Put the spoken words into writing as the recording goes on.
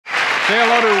Say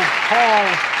hello to Paul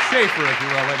Schaefer, if you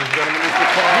will, ladies and gentlemen.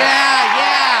 Mr. Paul. Yeah.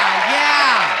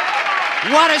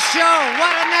 What a show.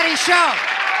 What a nutty show.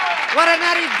 What a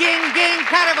nutty ging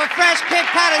kind of a fresh kick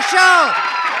kind of show.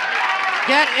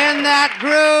 Get in that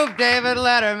groove, David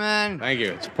Letterman. Thank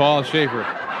you. It's Paul Schaefer.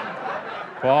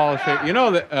 Paul Schaefer. You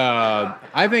know,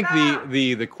 I think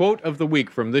the quote of the week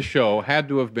from this show had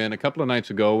to have been a couple of nights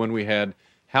ago when we had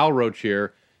Hal Roach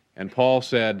here, and Paul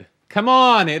said, "Come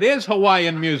on, it is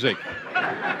Hawaiian music."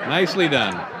 Nicely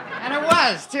done. And it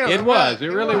was, too. It was.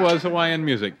 It really was Hawaiian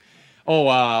music. Oh,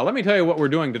 let me tell you what we're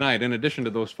doing tonight, in addition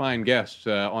to those fine guests.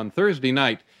 On Thursday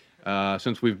night,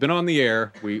 since we've been on the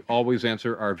air, we always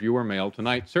answer our viewer mail.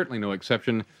 Tonight, certainly no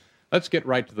exception. Let's get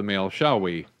right to the mail, shall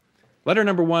we? Letter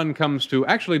number 1 comes to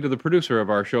the producer of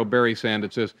our show, Barry Sand.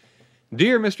 It says,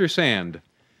 "Dear Mr. Sand,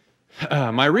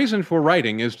 my reason for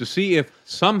writing is to see if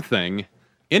something,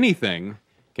 anything,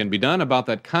 can be done about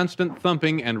that constant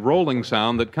thumping and rolling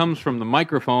sound that comes from the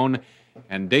microphone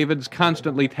and David's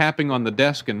constantly tapping on the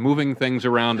desk and moving things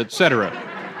around, etc.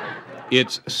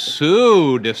 It's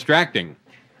so distracting."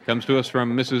 Comes to us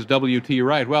from Mrs. W.T.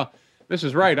 Wright. Well,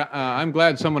 Mrs. Wright, I'm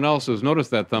glad someone else has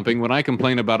noticed that thumping. When I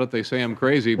complain about it, they say I'm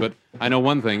crazy, but I know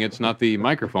one thing, it's not the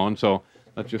microphone, so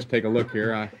let's just take a look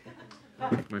here.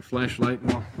 My flashlight,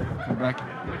 and we'll come back,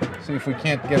 see if we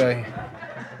can't get a...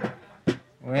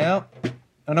 Well,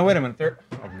 oh, no, wait a minute. There.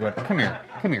 Oh, good. Come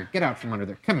here, get out from under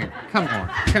there. Come here, come on,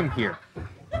 come here.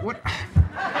 What?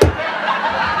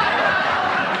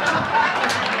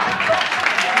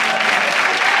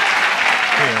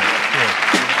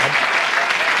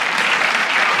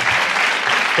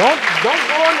 Don't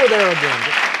go under there again.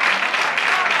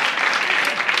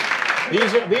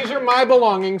 These are my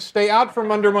belongings. Stay out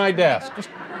from under my desk. Just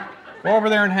go over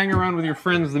there and hang around with your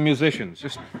friends, the musicians.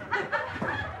 Just,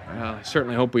 well, I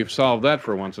certainly hope we've solved that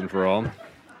for once and for all.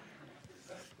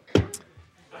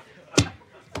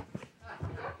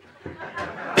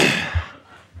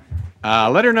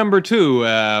 Letter number 2.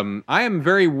 I am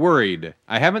very worried.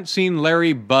 I haven't seen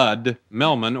Larry Bud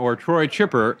Melman or Troy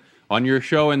Chipper on your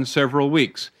show in several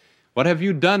weeks. What have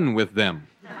you done with them?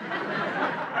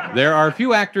 There are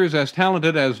few actors as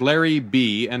talented as Larry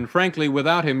B., and frankly,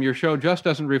 without him, your show just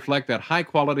doesn't reflect that high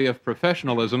quality of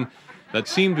professionalism that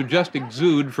seemed to just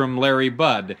exude from Larry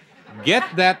Bud.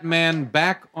 Get that man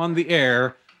back on the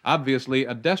air. Obviously,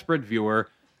 a desperate viewer,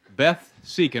 Beth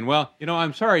Seekin. Well, you know,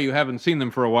 I'm sorry you haven't seen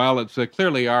them for a while. It's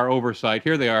clearly our oversight.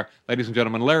 Here they are, ladies and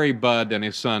gentlemen, Larry Bud and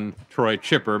his son, Troy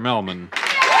Chipper Melman.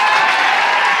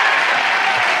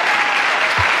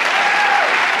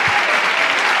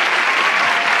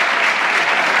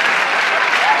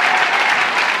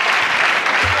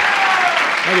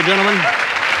 Thank you, gentlemen.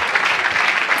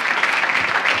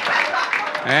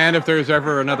 And if there's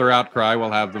ever another outcry,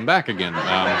 we'll have them back again.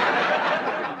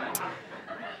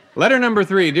 Letter number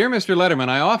 3. Dear Mr. Letterman,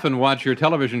 I often watch your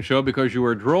television show because you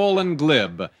are droll and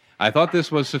glib. I thought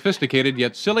this was sophisticated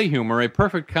yet silly humor, a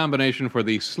perfect combination for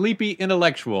the sleepy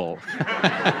intellectual.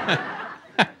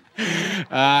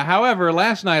 However,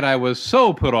 last night I was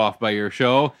so put off by your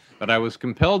show that I was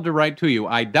compelled to write to you.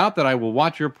 I doubt that I will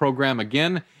watch your program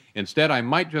again. Instead, I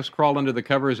might just crawl under the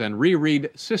covers and reread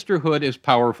Sisterhood is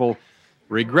Powerful.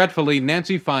 Regretfully,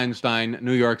 Nancy Feinstein,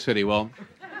 New York City. Well,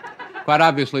 quite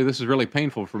obviously, this is really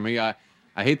painful for me. I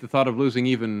hate the thought of losing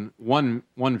even one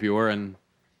viewer, and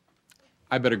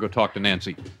I better go talk to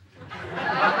Nancy.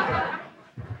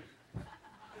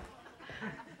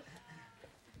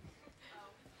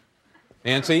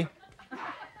 Nancy?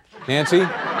 Nancy? Look,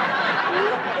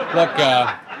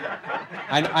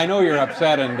 I know you're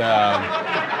upset, and...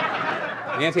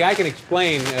 Nancy, I can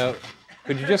explain.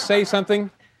 Could you just say something?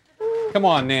 Come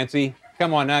on, Nancy.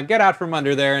 Come on now. Get out from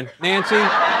under there. And Nancy.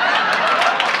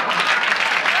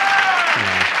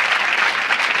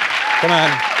 Come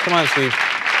on. Come on, Steve.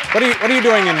 What are you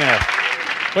doing in there?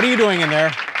 What are you doing in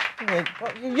there?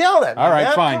 You yelled at me. All right,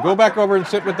 man. fine. Go back over and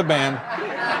sit with the band.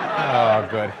 Oh,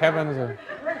 good heavens.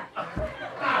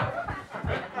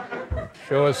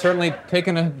 Show has certainly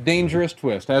taken a dangerous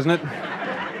twist, hasn't it?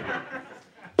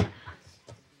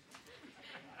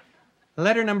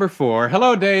 Letter number 4.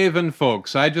 Hello, Dave and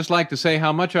folks. I'd just like to say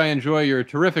how much I enjoy your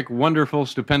terrific, wonderful,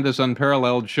 stupendous,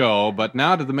 unparalleled show, but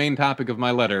now to the main topic of my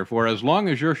letter. For as long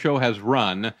as your show has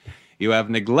run, you have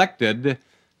neglected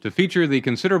to feature the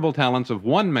considerable talents of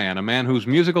one man, a man whose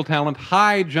musical talent,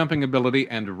 high jumping ability,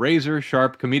 and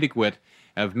razor-sharp comedic wit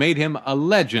have made him a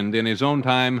legend in his own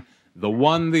time, the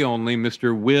one, the only,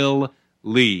 Mr. Will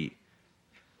Lee.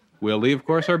 Will Lee, of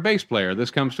course, our bass player.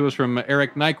 This comes to us from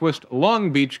Eric Nyquist,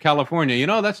 Long Beach, California. You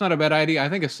know, that's not a bad idea. I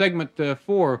think a segment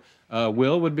for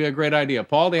Will would be a great idea.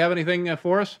 Paul, do you have anything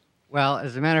for us? Well,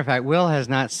 as a matter of fact, Will has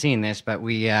not seen this, but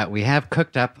we have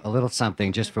cooked up a little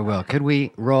something just for Will. Could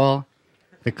we roll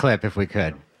the clip if we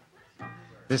could?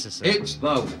 This is It's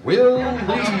the Will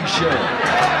Lee Show,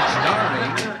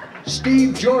 starring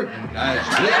Steve Jordan as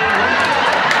Will Lee.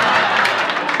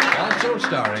 Also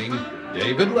starring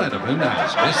David Letterman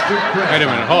as Mr. Krabs. Wait a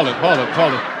minute. Hold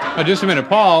it. Just a minute,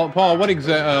 Paul.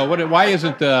 Why is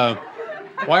it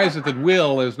that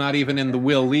Will is not even in the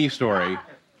Will Lee story?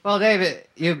 Well, David,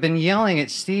 you've been yelling at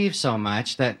Steve so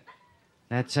much that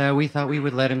we thought we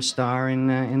would let him star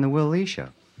in the Will Lee Show.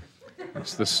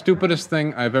 It's the stupidest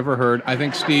thing I've ever heard. I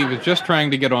think Steve is just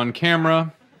trying to get on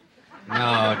camera.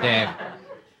 No, Dave.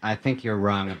 I think you're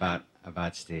wrong about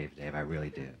Steve, Dave. I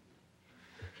really do.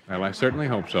 Well, I certainly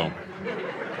hope so.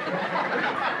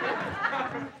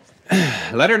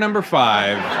 Letter number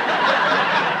 5.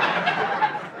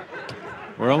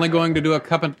 We're only going to do a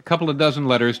couple of dozen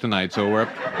letters tonight, so we're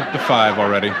up to 5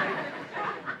 already.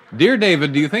 Dear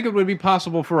David, do you think it would be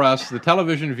possible for us, the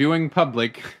television viewing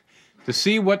public, to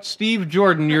see what Steve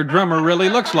Jordan, your drummer, really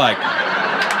looks like?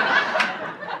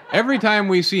 Every time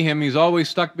we see him, he's always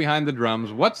stuck behind the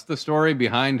drums. What's the story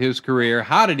behind his career?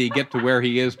 How did he get to where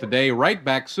he is today? Right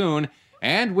back soon.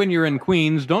 And when you're in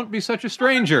Queens, don't be such a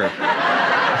stranger.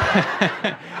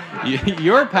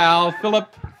 Your pal,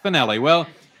 Philip Finelli. Well,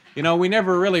 you know, we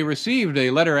never really received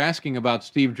a letter asking about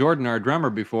Steve Jordan, our drummer,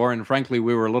 before, and frankly,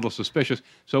 we were a little suspicious,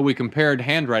 so we compared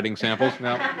handwriting samples.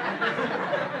 Now,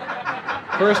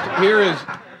 first,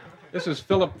 this is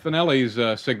Philip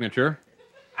Finelli's signature.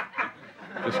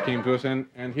 This came to us,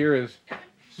 and here is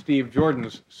Steve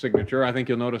Jordan's signature. I think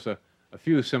you'll notice a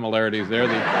few similarities there.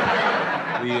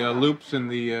 The loops in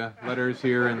the letters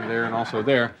here and there and also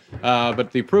there.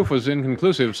 But the proof was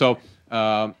inconclusive, so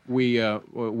I'll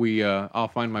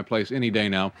find my place any day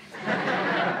now.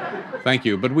 Thank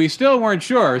you. But we still weren't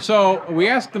sure, so we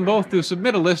asked them both to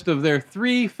submit a list of their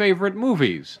 3 favorite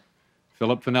movies.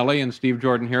 Philip Finelli and Steve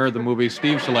Jordan here are the movies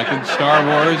Steve selected: Star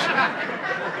Wars,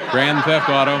 Grand Theft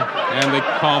Auto, and They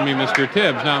Call Me Mr.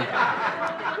 Tibbs. Now,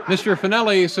 Mr.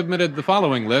 Finelli submitted the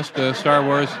following list: Star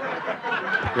Wars,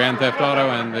 Grand Theft Auto,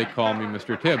 and They Call Me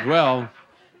Mr. Tibbs. Well,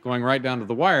 going right down to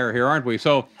the wire here, aren't we?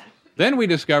 So then we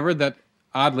discovered that,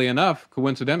 oddly enough,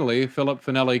 coincidentally, Philip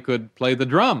Finelli could play the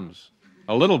drums.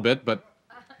 A little bit, but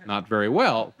not very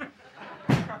well.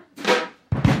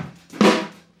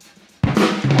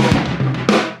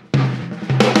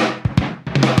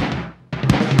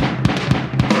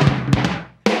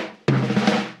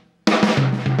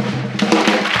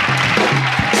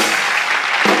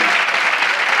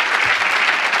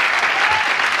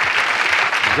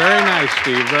 Very nice,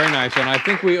 Steve, very nice. And I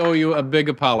think we owe you a big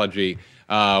apology.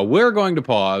 We're going to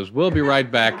pause. We'll be right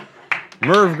back.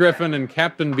 Merv Griffin and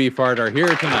Captain Beefheart are here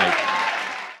tonight.